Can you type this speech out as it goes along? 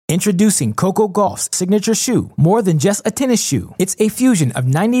Introducing Coco Gauff's signature shoe, more than just a tennis shoe. It's a fusion of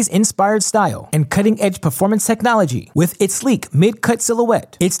 90s-inspired style and cutting-edge performance technology. With its sleek mid-cut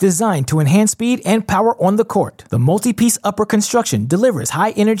silhouette, it's designed to enhance speed and power on the court. The multi-piece upper construction delivers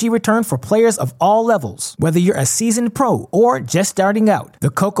high-energy return for players of all levels. Whether you're a seasoned pro or just starting out, the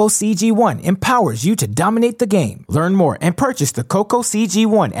Coco CG1 empowers you to dominate the game. Learn more and purchase the Coco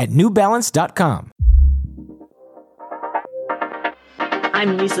CG1 at NewBalance.com.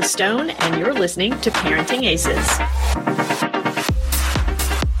 I'm Lisa Stone, and you're listening to Parenting Aces.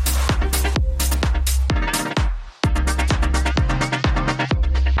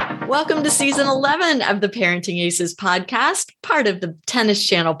 Welcome to season 11 of the Parenting Aces podcast, part of the Tennis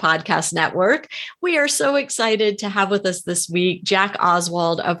Channel Podcast Network. We are so excited to have with us this week Jack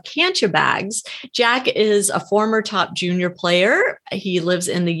Oswald of Cancha Bags. Jack is a former top junior player. He lives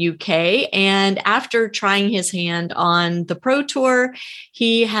in the UK, and after trying his hand on the Pro Tour,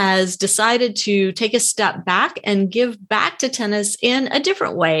 he has decided to take a step back and give back to tennis in a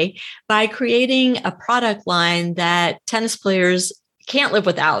different way by creating a product line that tennis players can't live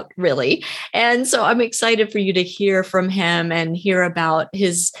without, really. And so I'm excited for you to hear from him and hear about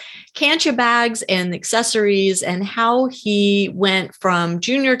his Cancha bags and accessories and how he went from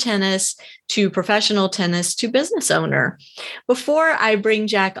junior tennis to professional tennis to business owner. Before I bring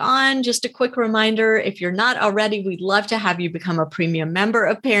Jack on, just a quick reminder, if you're not already, we'd love to have you become a premium member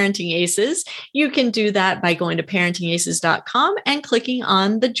of Parenting Aces. You can do that by going to parentingaces.com and clicking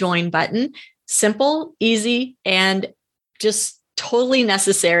on the join button. Simple, easy, and just totally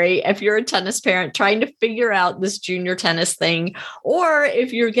necessary if you're a tennis parent trying to figure out this junior tennis thing, or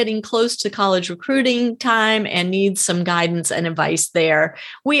if you're getting close to college recruiting time and need some guidance and advice there.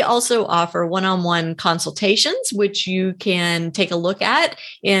 We also offer one-on-one consultations, which you can take a look at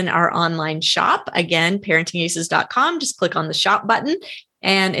in our online shop. Again, parentingaces.com, just click on the shop button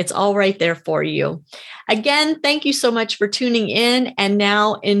and it's all right there for you. Again, thank you so much for tuning in. And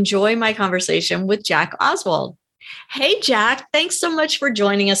now enjoy my conversation with Jack Oswald. Hey, Jack, thanks so much for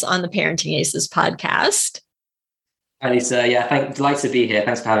joining us on the Parenting Aces podcast. Hi, Lisa. Yeah, delighted to be here.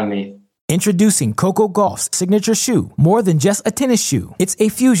 Thanks for having me. Introducing Coco Gauff's signature shoe, more than just a tennis shoe. It's a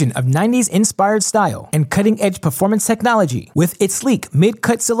fusion of 90s-inspired style and cutting-edge performance technology. With its sleek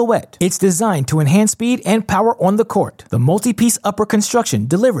mid-cut silhouette, it's designed to enhance speed and power on the court. The multi-piece upper construction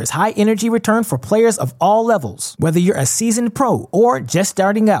delivers high-energy return for players of all levels. Whether you're a seasoned pro or just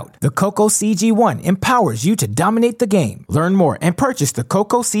starting out, the Coco CG1 empowers you to dominate the game. Learn more and purchase the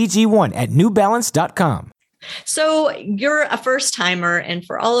Coco CG1 at NewBalance.com. So you're a first timer, and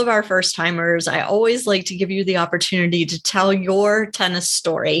for all of our first timers, I always like to give you the opportunity to tell your tennis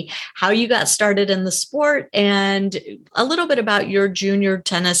story, how you got started in the sport, and a little bit about your junior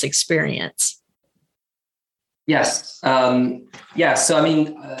tennis experience. Yes. So, I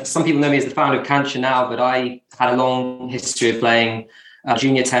mean, some people know me as the founder of Cancha now, but I had a long history of playing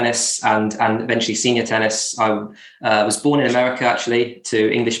junior tennis and eventually senior tennis. I was born in America, actually,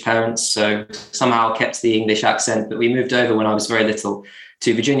 to English parents, so somehow kept the English accent. But we moved over when I was very little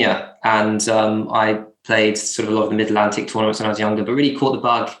to Virginia, and I played sort of a lot of the Mid-Atlantic tournaments when I was younger, but really caught the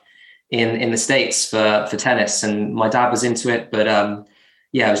bug in the States for tennis. And my dad was into it, but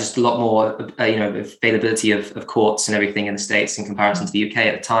it was just a lot more availability of courts and everything in the States in comparison to the UK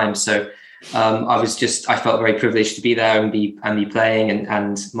at the time. So I felt very privileged to be there and be playing.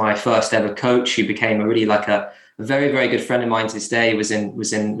 And my first ever coach, who became a very, very good friend of mine to this day, was in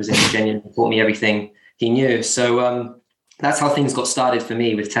Virginia and taught me everything he knew. So that's how things got started for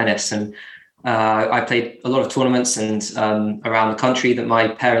me with tennis. And I played a lot of tournaments and around the country that my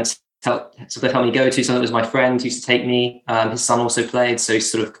parents helped me go to. Some of it was my friend who used to take me. His son also played, so he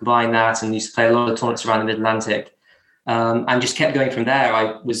sort of combined that and used to play a lot of tournaments around the Mid-Atlantic. And just kept going from there.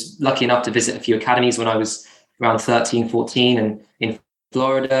 I was lucky enough to visit a few academies when I was around 13, 14 and in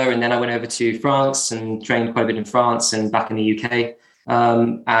Florida. And then I went over to France and trained quite a bit in France and back in the UK,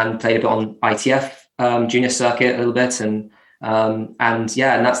 and played a bit on ITF junior circuit a little bit. And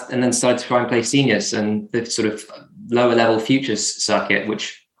then started to try and play seniors and the sort of lower level futures circuit,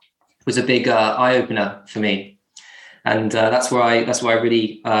 which was a big eye opener for me. And that's where I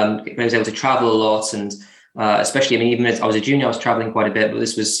really was able to travel a lot. And especially, even as I was a junior, I was traveling quite a bit, but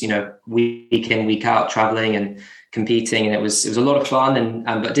this was, week in, week out traveling and competing. And it was a lot of fun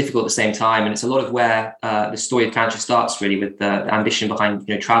but difficult at the same time. And it's a lot of where the story of Cancha starts, really, with the ambition behind,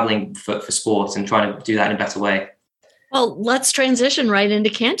 traveling for sport and trying to do that in a better way. Well, let's transition right into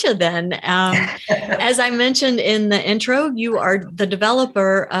Cancha then. As I mentioned in the intro, you are the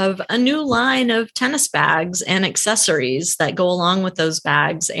developer of a new line of tennis bags and accessories that go along with those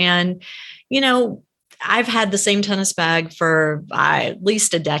bags. And, I've had the same tennis bag for at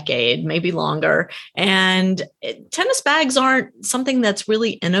least a decade, maybe longer. And tennis bags aren't something that's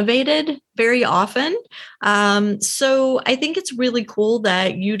really innovated very often. So I think it's really cool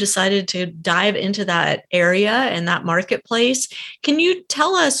that you decided to dive into that area and that marketplace. Can you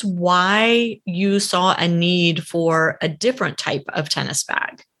tell us why you saw a need for a different type of tennis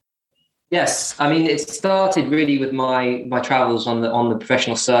bag? Yes, I mean, it started really with my travels on the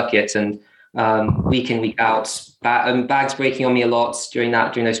professional circuit, and week in, week out, bags breaking on me a lot during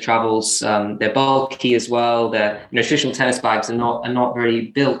those travels. They're bulky as well. They're, traditional tennis bags are not very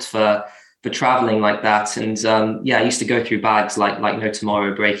built for traveling like that. And I used to go through bags like no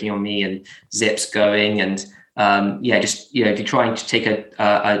tomorrow, breaking on me and zips going. And if you're trying to take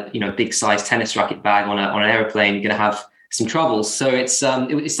a big size tennis racket bag on an airplane, you're going to have some troubles. So it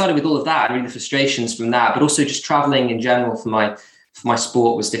started with all of that and really the frustrations from that, but also just traveling in general for my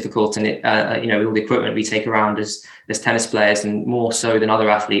sport was difficult. And it, with all the equipment we take around as tennis players, and more so than other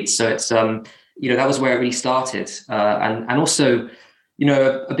athletes. So it's, that was where it really started. And also,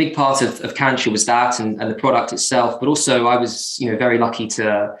 a big part of Kansha was that and the product itself, but also I was, very lucky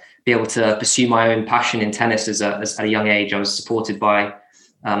to be able to pursue my own passion in tennis at a young age. I was supported by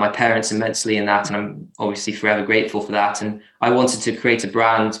my parents immensely in that, and I'm obviously forever grateful for that. And I wanted to create a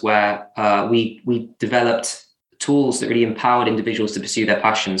brand where we developed tools that really empowered individuals to pursue their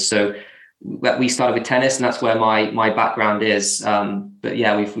passions. So we started with tennis, and that's where my background is. But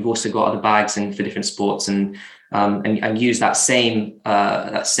yeah, we've also got other bags and for different sports, and use that same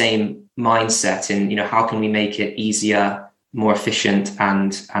mindset in how can we make it easier, more efficient,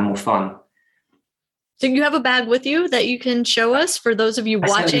 and more fun. So you have a bag with you that you can show us for those of you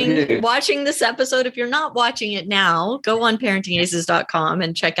watching this episode. If you're not watching it now, go on parentingaces.com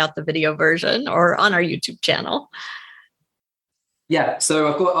and check out the video version, or on our YouTube channel. Yeah,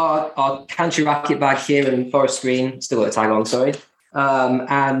 so I've got our Kansha racket bag here in forest green. Still got a tag on, sorry.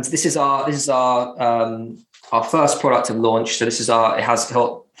 And this is our first product of launch. So it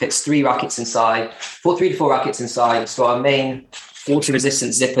fits 3 rackets inside, 3 to 4 rackets inside. It's got our main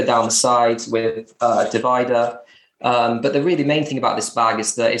water-resistant zipper down the sides with a divider. But the really main thing about this bag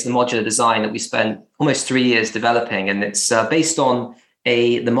is the modular design that we spent almost 3 years developing. And it's based on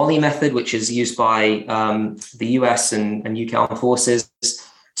the Molly method, which is used by the US and UK Armed Forces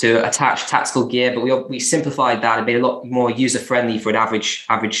to attach tactical gear. But we simplified that and made it a lot more user-friendly for an average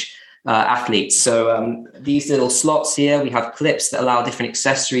athlete. So these little slots here, we have clips that allow different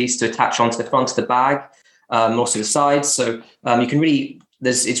accessories to attach onto the front of the bag. Also the sides. So you can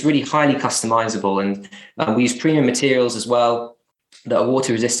it's really highly customizable, and we use premium materials as well that are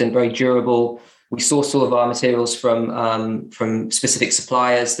water resistant, very durable. We source all of our materials from specific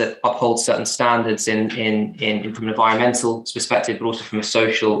suppliers that uphold certain standards from an environmental perspective, but also from a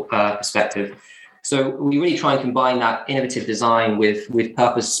social perspective. So we really try and combine that innovative design with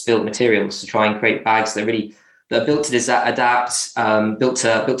purpose-built materials to try and create bags that are built to adapt, built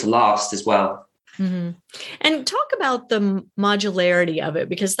to last as well. Mm-hmm. And talk about the modularity of it,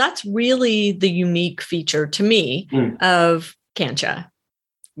 because that's really the unique feature to me of Kansha.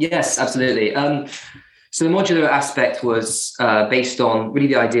 Yes, absolutely. So the modular aspect was based on really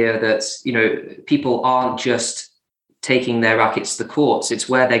the idea that, people aren't just taking their rackets to the courts. It's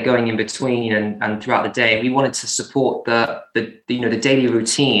where they're going in between and throughout the day. We wanted to support the daily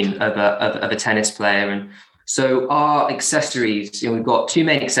routine of a tennis player. And so our accessories, we've got 2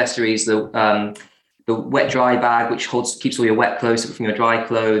 main accessories, the wet dry bag, which keeps all your wet clothes from your dry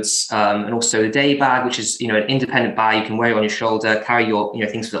clothes, and also the day bag, which is an independent bag. You can wear it on your shoulder, carry your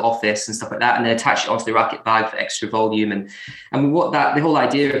things for the office and stuff like that, and then attach it onto the racket bag for extra volume. And what the whole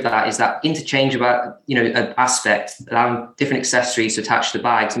idea of that is that interchangeable aspect, allowing different accessories to attach to the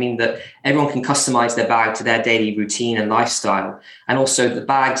bags, mean that everyone can customize their bag to their daily routine and lifestyle. And also the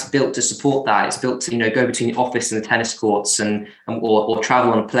bag's built to support that. It's built to go between the office and the tennis courts or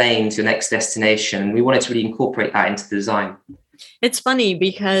travel on a plane to the next destination. And we wanted to really incorporate that into the design. It's funny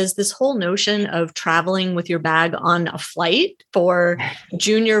because this whole notion of traveling with your bag on a flight for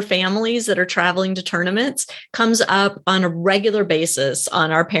junior families that are traveling to tournaments comes up on a regular basis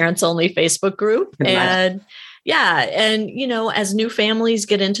on our Parents Only Facebook group. And yeah. And, as new families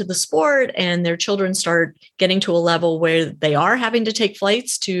get into the sport and their children start getting to a level where they are having to take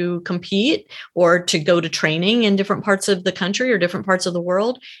flights to compete or to go to training in different parts of the country or different parts of the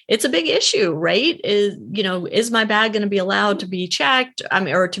world, it's a big issue, right? Is my bag going to be allowed to be checked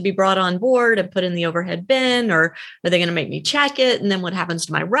or to be brought on board and put in the overhead bin, or are they going to make me check it? And then what happens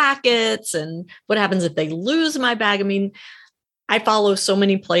to my rackets, and what happens if they lose my bag? I follow so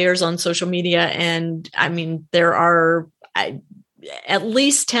many players on social media, and there are at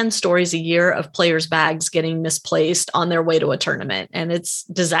least 10 stories a year of players' bags getting misplaced on their way to a tournament. And it's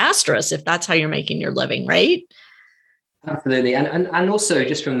disastrous if that's how you're making your living, right? Absolutely. And also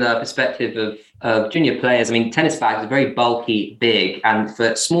just from the perspective of junior players, I mean, tennis bags are very bulky, big, and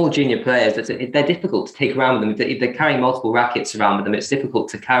for small junior players, they're difficult to take around with them. If they're carrying multiple rackets around with them, it's difficult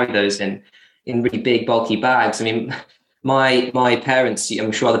to carry those in really big, bulky bags. I mean, my parents,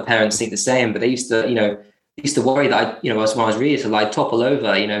 I'm sure other parents think the same, but they used to worry that when I was really little, I'd topple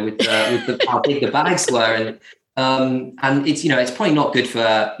over, with how big the bags were. And it's, it's probably not good for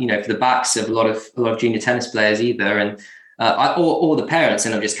the backs of a lot of junior tennis players either. And, or the parents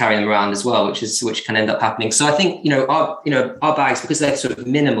end up just carrying them around as well, which can end up happening. So I think, our bags, because they're sort of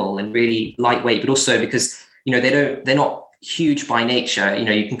minimal and really lightweight, but also because, they're not huge by nature,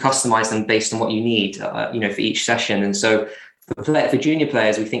 you can customize them based on what you need, for each session. And so for junior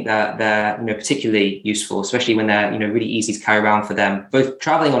players, we think that they're particularly useful, especially when they're really easy to carry around for them, both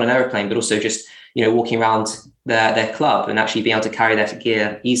traveling on an aeroplane, but also just walking around their club and actually being able to carry their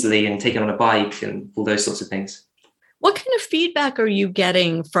gear easily and take it on a bike and all those sorts of things. What kind of feedback are you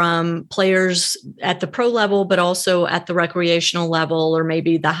getting from players at the pro level, but also at the recreational level, or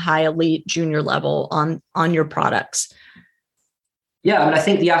maybe the high elite junior level on your products? Yeah, I mean, I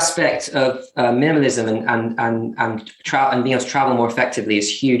think the aspect of minimalism and being able to travel more effectively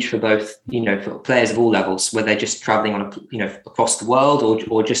is huge for both, for players of all levels, whether they're just traveling on across the world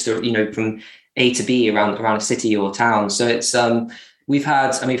or just from A to B around a city or town. So it's we've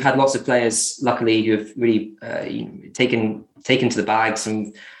had lots of players, luckily, who have really taken to the bags.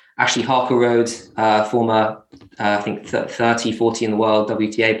 And Ashley Harker-Rode, former I think 30, 40 in the world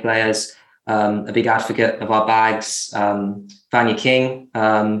WTA players, a big advocate of our bags. Vanya King,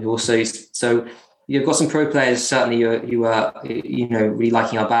 who also so you've got some pro players certainly who are really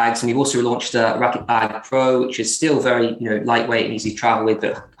liking our bags, and we've also launched a Racket Bag Pro, which is still very lightweight and easy to travel with,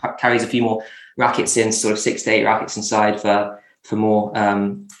 but carries a few more rackets in, sort of 6 to 8 rackets inside for more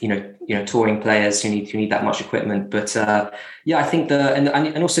touring players who need that much equipment. But I think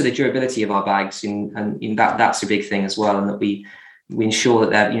and also the durability of our bags, and that's a big thing as well, and that we ensure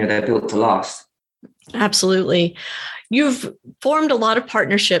that they're built to last. Absolutely. You've formed a lot of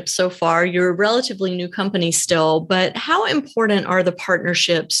partnerships so far. You're a relatively new company still, but how important are the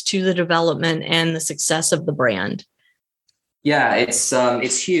partnerships to the development and the success of the brand? Yeah, it's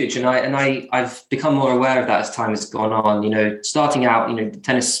huge, and I've become more aware of that as time has gone on. Starting out, the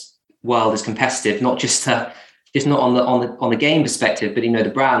tennis world is competitive, not just not on the game perspective, but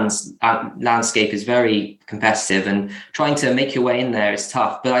the brands landscape is very competitive, and trying to make your way in there is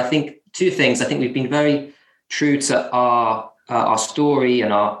tough. But I think two things. I think we've been very true to our story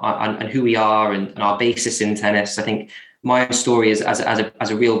and and who we are and our basis in tennis. I think my story is as a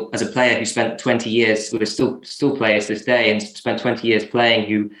player who spent 20 years, who still plays this day, and spent 20 years playing.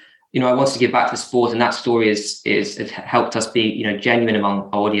 Who I wanted to give back to the sport, and that story is helped us be genuine among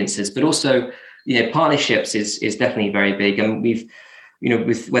our audiences. But also partnerships is definitely very big, and we've.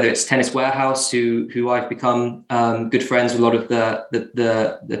 With whether it's Tennis Warehouse, who I've become good friends with a lot of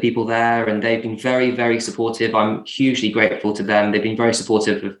the people there, and they've been very, very supportive. I'm hugely grateful to them. They've been very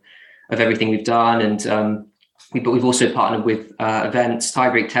supportive of everything we've done, and but we've also partnered with events,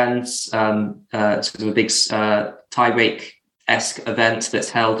 Tiebreak Tennis, sort of a big tiebreak-esque event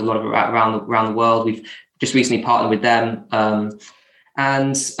that's held a lot of around the world. We've just recently partnered with them.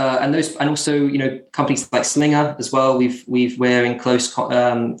 And also companies like Slinger as well. We're in close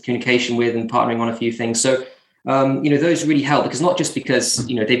communication with and partnering on a few things. So those really help, because not just because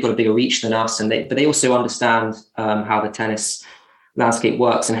they've got a bigger reach than us, but they also understand how the tennis landscape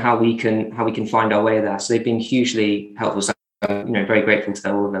works and how we can find our way there. So they've been hugely helpful. So very grateful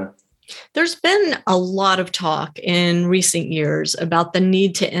to all of them. There's been a lot of talk in recent years about the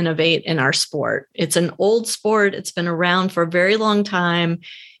need to innovate in our sport. It's an old sport. It's been around for a very long time.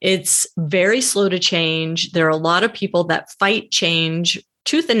 It's very slow to change. There are a lot of people that fight change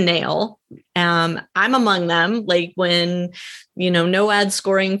tooth and nail. I'm among them. Like when, no ad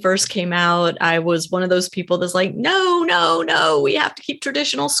scoring first came out, I was one of those people that's like, no, we have to keep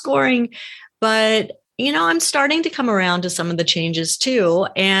traditional scoring. But I'm starting to come around to some of the changes too.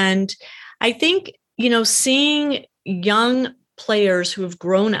 And I think, seeing young players who have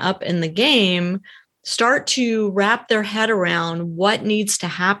grown up in the game start to wrap their head around what needs to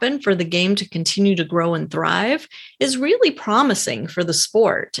happen for the game to continue to grow and thrive is really promising for the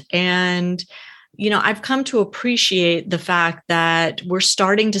sport. And, I've come to appreciate the fact that we're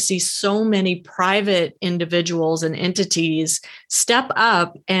starting to see so many private individuals and entities step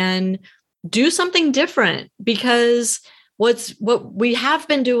up and do something different, because what we have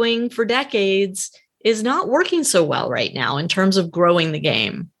been doing for decades is not working so well right now in terms of growing the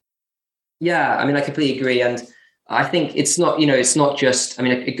game. Yeah, I mean, I completely agree. And I think it's not, it's not just, I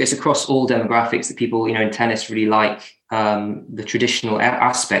mean, it goes across all demographics that people, in tennis really like the traditional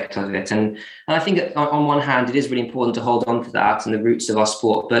aspect of it. And I think on one hand, it is really important to hold on to that and the roots of our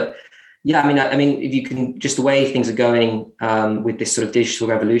sport. But yeah, I mean, if you can, just the way things are going with this sort of digital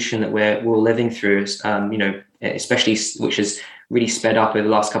revolution that we're all living through, especially which has really sped up over the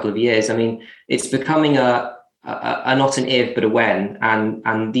last couple of years. I mean, it's becoming a not an if but a when,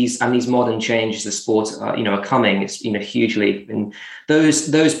 and these modern changes the sport are coming. It's hugely, and those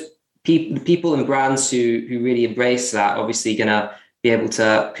people and brands who really embrace that obviously going to be able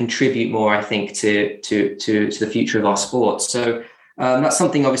to contribute more, I think, to the future of our sport. So that's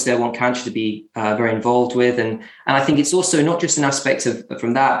something obviously I want Kancha to be very involved with, and I think it's also not just an aspect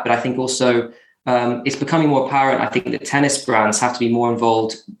from that, but I think also it's becoming more apparent. I think that tennis brands have to be more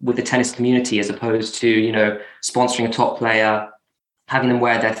involved with the tennis community as opposed to, sponsoring a top player, having them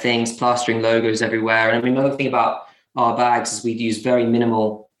wear their things, plastering logos everywhere. And I mean, another thing about our bags is we use very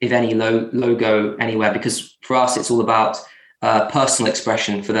minimal, if any, logo anywhere, because for us, it's all about personal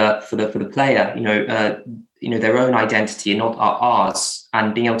expression for the player, their own identity and not ours,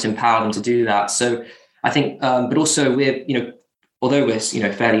 and being able to empower them to do that. So I think, but also we're, although we're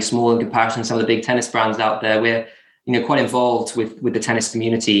fairly small in comparison to some of the big tennis brands out there, we're quite involved with the tennis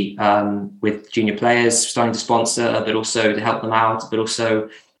community, with junior players starting to sponsor, but also to help them out, but also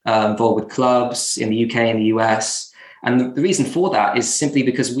involved with clubs in the UK and the US. And the reason for that is simply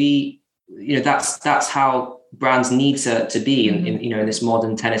because that's how brands need to be in this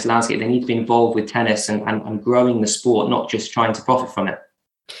modern tennis landscape. They need to be involved with tennis and growing the sport, not just trying to profit from it.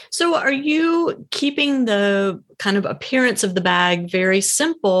 So are you keeping the kind of appearance of the bag very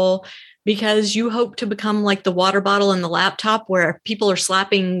simple because you hope to become like the water bottle and the laptop where people are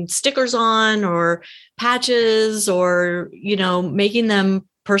slapping stickers on or patches or, making them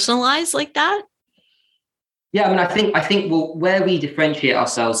personalized like that? Yeah, I mean, I think where we differentiate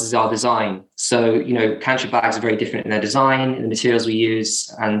ourselves is our design. So, Kancha bags are very different in their design, in the materials we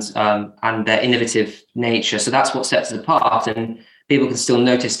use, and their innovative nature. So that's what sets it apart. And people can still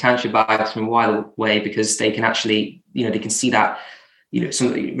notice Kancha bags from a while away because they can actually, they can see that,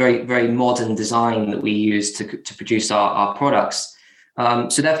 some very, very modern design that we use to produce our products.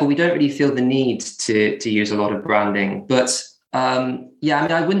 So therefore, we don't really feel the need to use a lot of branding. But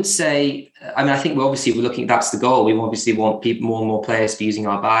I wouldn't say, I think we're looking, that's the goal. We obviously want more and more players to be using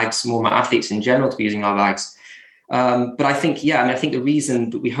our bags, more athletes in general to be using our bags. But I think, I think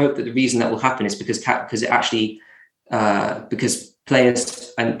we hope that the reason that will happen is because it actually, because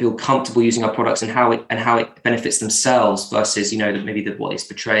players and feel comfortable using our products and how it benefits themselves versus, maybe what it's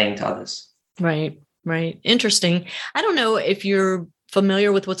portraying to others. Right. Interesting. I don't know if you're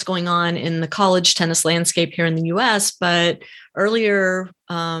familiar with what's going on in the college tennis landscape here in the US, but earlier,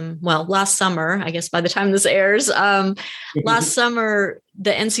 last summer, I guess by the time this airs, last summer,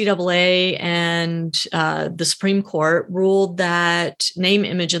 the NCAA and the Supreme Court ruled that name,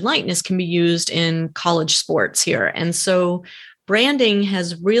 image, and likeness can be used in college sports here. And so branding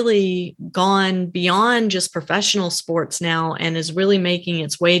has really gone beyond just professional sports now and is really making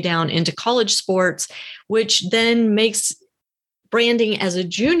its way down into college sports, which then makes branding as a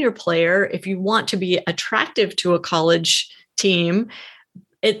junior player, if you want to be attractive to a college team,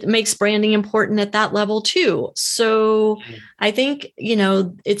 it makes branding important at that level too. So I think,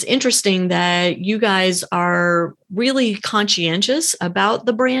 it's interesting that you guys are really conscientious about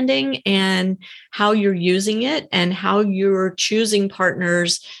the branding and how you're using it and how you're choosing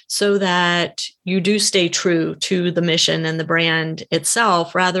partners so that you do stay true to the mission and the brand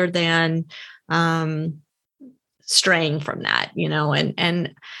itself rather than straying from that,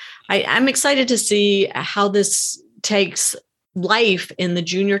 and I'm excited to see how this takes life in the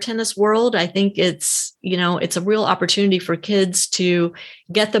junior tennis world. I think it's a real opportunity for kids to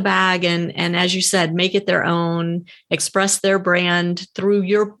get the bag and as you said, make it their own, express their brand through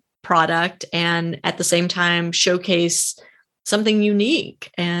your product, and at the same time showcase something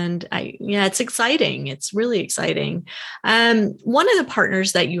unique. And it's exciting. It's really exciting. One of the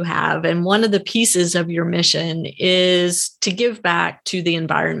partners that you have and one of the pieces of your mission is to give back to the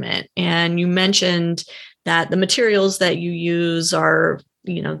environment. And you mentioned that the materials that you use are,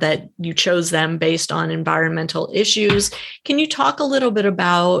 that you chose them based on environmental issues. Can you talk a little bit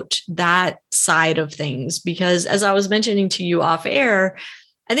about that side of things? Because as I was mentioning to you off air,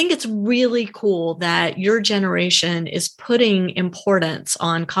 I think it's really cool that your generation is putting importance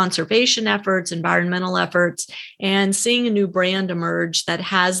on conservation efforts, environmental efforts, and seeing a new brand emerge that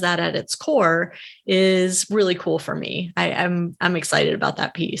has that at its core is really cool for me. I'm excited about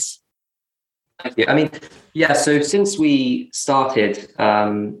that piece. Thank you. I mean, yeah. So since we started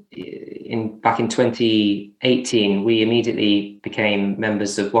back in 2018, we immediately became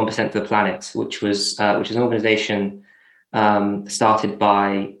members of 1% of the Planet, which is an organization started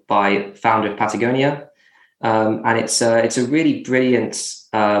by founder of Patagonia, and it's a really brilliant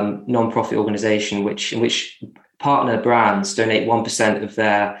non-profit organization in which partner brands donate 1% of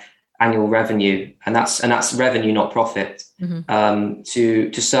their annual revenue, and that's revenue, not profit,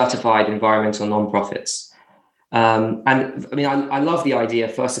 to certified environmental non-profits. And I mean, I love the idea,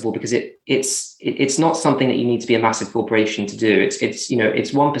 first of all, because it's not something that you need to be a massive corporation to do. It's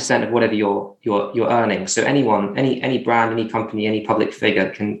 1% of whatever you're earning. So anyone, any brand, any company, any public figure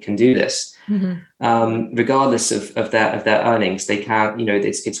can do this, regardless of their earnings. They can,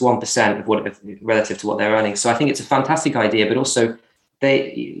 it's 1% of what relative to what they're earning. So I think it's a fantastic idea, but also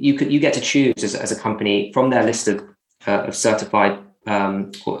you get to choose as a company from their list of certified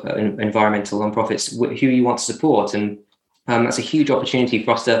environmental nonprofits who you want to support, and that's a huge opportunity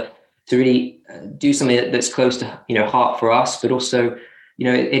for us to really do something that's close to heart for us, but also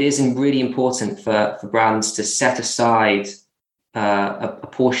it is really important for brands to set aside a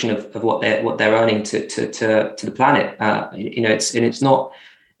portion of what they're earning to the planet. I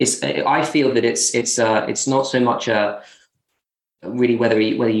feel that it's not so much really whether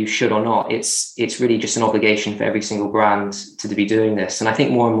you should or not. It's really just an obligation for every single brand to be doing this, and I think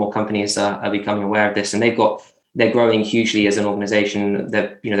more and more companies are becoming aware of this, and they're growing hugely as an organization.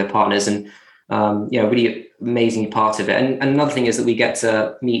 They're partners, and really amazing part of it. And another thing is that we get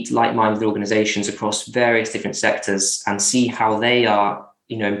to meet like-minded organizations across various different sectors and see how they are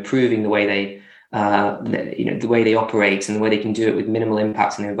improving the way they the way they operate and the way they can do it with minimal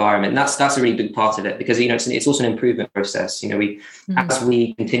impact on the environment. And that's a really big part of it, because it's also an improvement process. As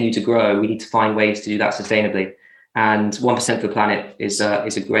we continue to grow, we need to find ways to do that sustainably. And 1% of the Planet is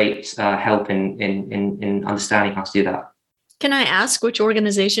a great help in understanding how to do that. Can I ask which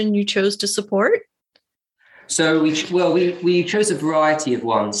organization you chose to support? So we chose a variety of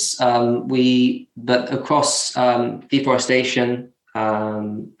ones. But across deforestation.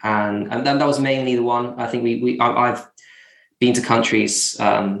 And that was mainly the one. I think I've been to countries,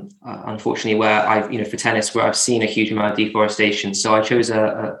 unfortunately, where for tennis, where I've seen a huge amount of deforestation. So I chose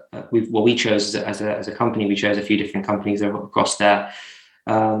we chose as a company, we chose a few different companies across there.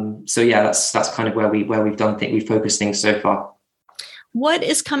 So yeah, that's kind of where we've focused things so far. What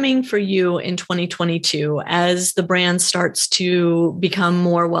is coming for you in 2022 as the brand starts to become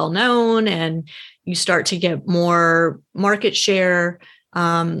more well-known and you start to get more market share?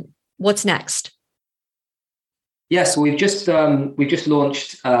 What's next? Yes, we've just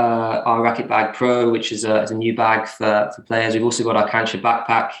launched our Racket Bag Pro, which is a new bag for players. We've also got our Kancha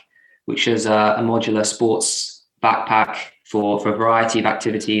Backpack, which is a modular sports backpack for a variety of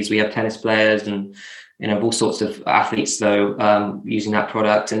activities. We have tennis players and all sorts of athletes using that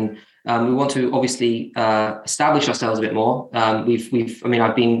product, and we want to obviously establish ourselves a bit more. I've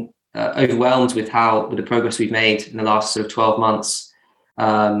been overwhelmed with the progress we've made in the last sort of 12 months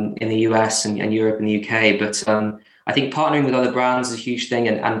in the US and Europe and the UK. But I think partnering with other brands is a huge thing,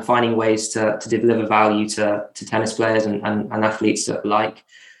 and finding ways to deliver value to tennis players and athletes alike.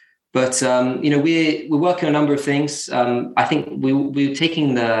 But we're working on a number of things. I think we're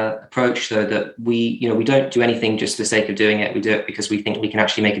taking the approach, though, that we don't do anything just for the sake of doing it. We do it because we think we can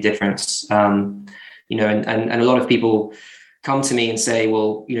actually make a difference. And a lot of people come to me and say,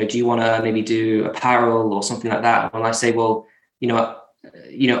 well, do you want to maybe do apparel or something like that? And I say, well,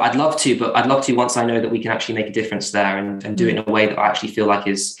 I'd love to, but I'd love to once I know that we can actually make a difference there and do it in a way that I actually feel like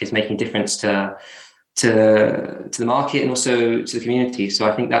is making a difference to the market and also to the community. So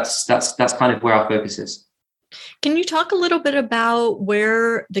I think that's kind of where our focus is. Can you talk a little bit about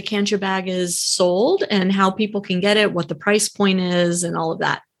where the Kancha bag is sold and how people can get it, what the price point is, and all of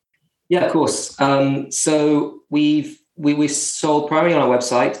that? Yeah, of course. So we sold primarily on our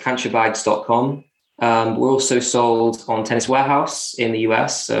website, kanchabags.com. We're also sold on Tennis Warehouse in the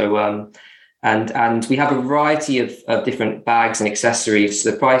US. So and we have a variety of different bags and accessories. So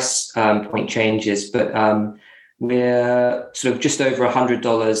the price point changes, but we're sort of just over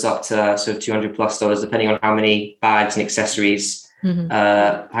 $100 up to sort of $200+ depending on how many bags and accessories you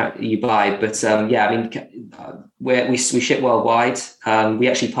buy. But we ship worldwide. We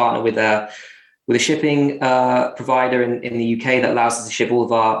actually partner with a shipping provider in the UK that allows us to ship all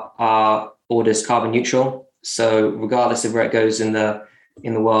of our orders carbon neutral. So regardless of where it goes in the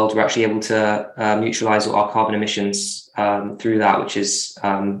world, we're actually able to neutralize all our carbon emissions through that, which is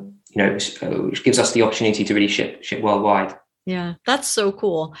which gives us the opportunity to really ship worldwide. Yeah, that's so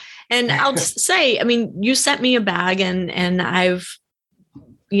cool. And I'll just say, you sent me a bag and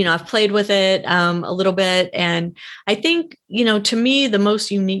I've played with it a little bit. And I think, to me, the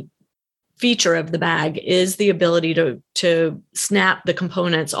most unique feature of the bag is the ability to snap the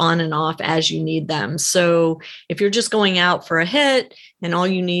components on and off as you need them. So if you're just going out for a hit and all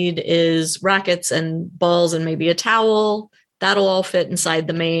you need is rackets and balls and maybe a towel, that'll all fit inside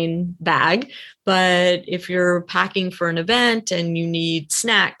the main bag. But if you're packing for an event and you need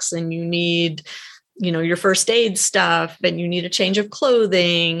snacks and you need your first aid stuff and you need a change of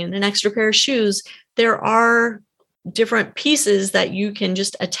clothing and an extra pair of shoes, there are different pieces that you can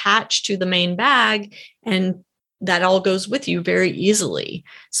just attach to the main bag, and that all goes with you very easily.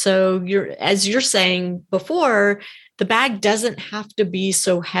 So as you're saying before, the bag doesn't have to be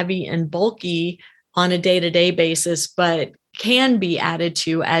so heavy and bulky on a day-to-day basis, but can be added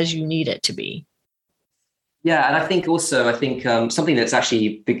to as you need it to be. Yeah. And I think something that's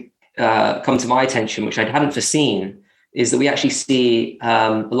actually come to my attention, which I hadn't foreseen, is that we actually see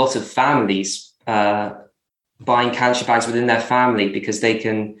a lot of families buying Kancha bags within their family because we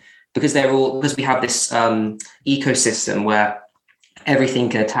have this ecosystem where everything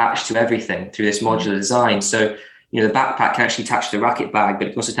can attach to everything through this modular design. So, the backpack can actually attach to the racket bag, but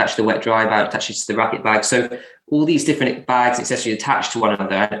it can also attach to the wet dry bag, attaches to the racket bag. So all these different bags and accessories attached to one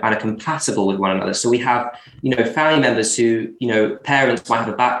another and are compatible with one another. So we have, family members who, parents might have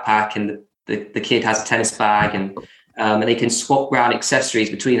a backpack and the kid has a tennis bag, and they can swap around accessories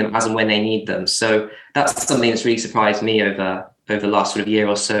between them as and when they need them. So that's something that's really surprised me over the last sort of year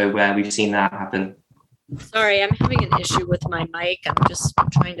or so, where we've seen that happen. Sorry, I'm having an issue with my mic. I'm just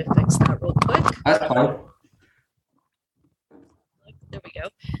trying to fix that real quick. That's fine. There we go.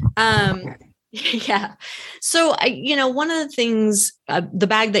 Yeah. So, one of the things, the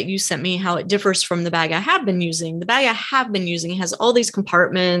bag that you sent me, how it differs from the bag I have been using. The bag I have been using has all these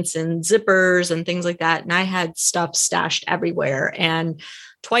compartments and zippers and things like that. And I had stuff stashed everywhere. And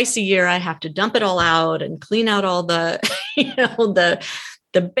twice a year, I have to dump it all out and clean out all the,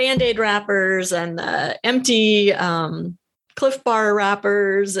 the Band-Aid wrappers and the empty Cliff Bar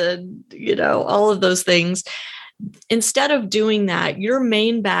wrappers and, all of those things. Instead of doing that, your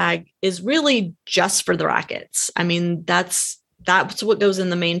main bag is really just for the rackets. I mean, that's what goes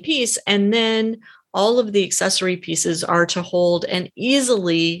in the main piece. And then all of the accessory pieces are to hold and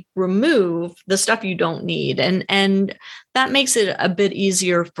easily remove the stuff you don't need. And that makes it a bit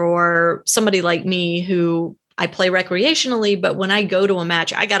easier for somebody like me who I play recreationally, but when I go to a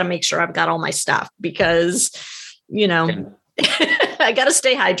match, I got to make sure I've got all my stuff because, I got to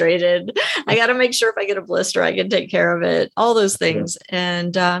stay hydrated. I got to make sure if I get a blister, I can take care of it, all those things.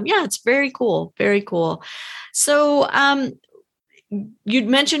 And it's very cool. Very cool. So you'd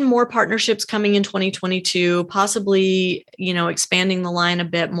mentioned more partnerships coming in 2022, possibly, expanding the line a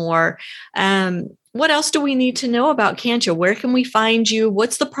bit more. What else do we need to know about Kancha? Where can we find you?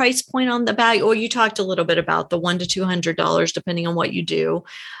 What's the price point on the bag? Or you talked a little bit about the $100 to $200, depending on what you do.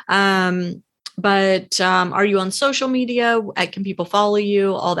 But are you on social media? Can people follow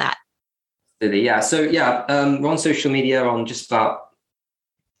you? All that? Yeah. So we're on social media on just about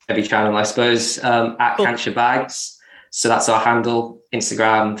every channel, I suppose, at cool. Kancha Bags. So that's our handle: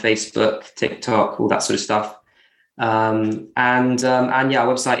 Instagram, Facebook, TikTok, all that sort of stuff. Our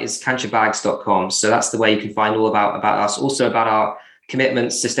website is kanchabags.com. So that's the way you can find all about us. Also about our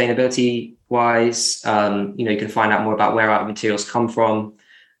commitments, sustainability wise. You can find out more about where our materials come from.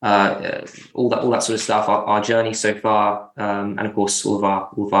 All that sort of stuff, our journey so far, and of course all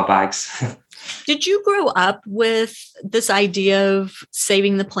of our bags. Did you grow up with this idea of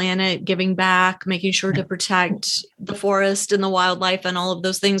saving the planet, giving back, making sure to protect the forest and the wildlife and all of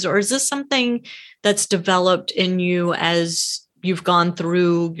those things? Or is this something that's developed in you as you've gone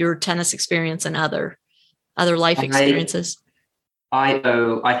through your tennis experience and other life experiences?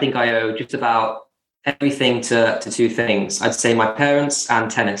 I think I owe just about everything to two things. I'd say my parents and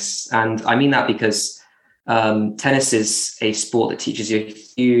tennis. And I mean that because tennis is a sport that teaches you a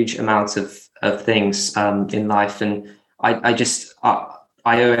huge amount of things in life. And I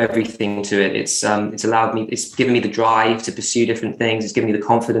owe everything to it. It's allowed me, it's given me the drive to pursue different things. It's given me the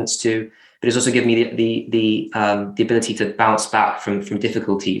confidence to, but it's also given me the ability to bounce back from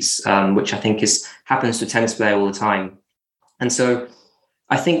difficulties, which I think happens to a tennis player all the time. And so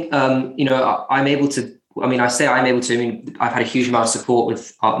I think, I'm able to, I've had a huge amount of support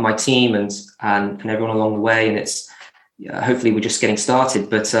with my team and everyone along the way. And it's, hopefully we're just getting started.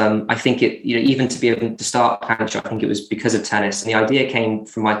 But I think even to be able to start Kancha, I think it was because of tennis. And the idea came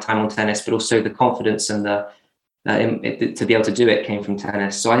from my time on tennis, but also the confidence and to be able to do it came from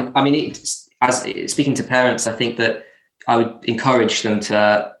tennis. So speaking to parents, I think that I would encourage them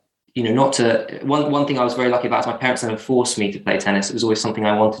to, not to, one thing I was very lucky about is my parents never forced me to play tennis. It was always something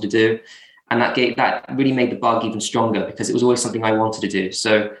I wanted to do. And that really made the bug even stronger because it was always something I wanted to do.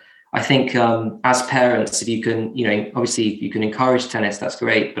 So I think as parents, if you can, obviously if you can encourage tennis, that's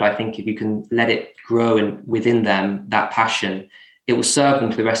great. But I think if you can let it grow and within them, that passion, it will serve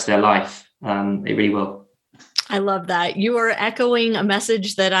them for the rest of their life. It really will. I love that. You are echoing a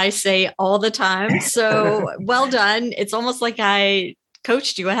message that I say all the time. So well done. It's almost like I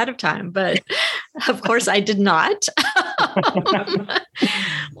coached you ahead of time, but of course I did not.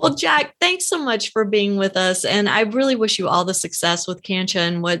 Well, Jack, thanks so much for being with us. And I really wish you all the success with Kancha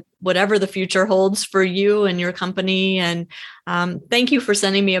and whatever the future holds for you and your company. And thank you for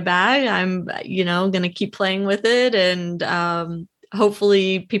sending me a bag. I'm, going to keep playing with it. And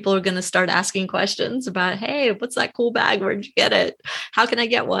hopefully people are going to start asking questions about, hey, what's that cool bag? Where'd you get it? How can I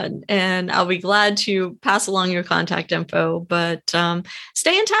get one? And I'll be glad to pass along your contact info, but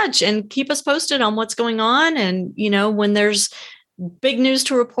stay in touch and keep us posted on what's going on. And, when there's big news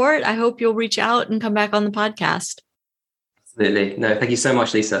to report, I hope you'll reach out and come back on the podcast. Absolutely. No, thank you so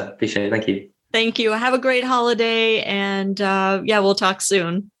much, Lisa. Appreciate it. Thank you. Thank you. Have a great holiday. And we'll talk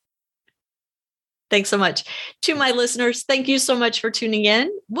soon. Thanks so much. To my listeners, thank you so much for tuning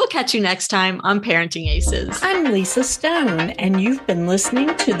in. We'll catch you next time on Parenting Aces. I'm Lisa Stone, and you've been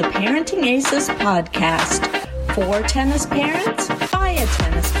listening to the Parenting Aces podcast. For tennis parents, by a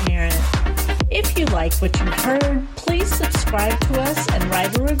tennis parent. If you like what you've heard, please subscribe to us and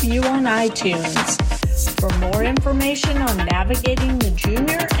write a review on iTunes. For more information on navigating the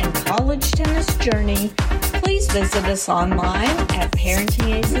junior and college tennis journey, please visit us online at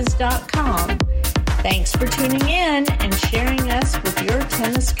parentingaces.com. Thanks for tuning in and sharing us with your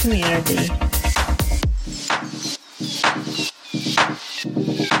tennis community.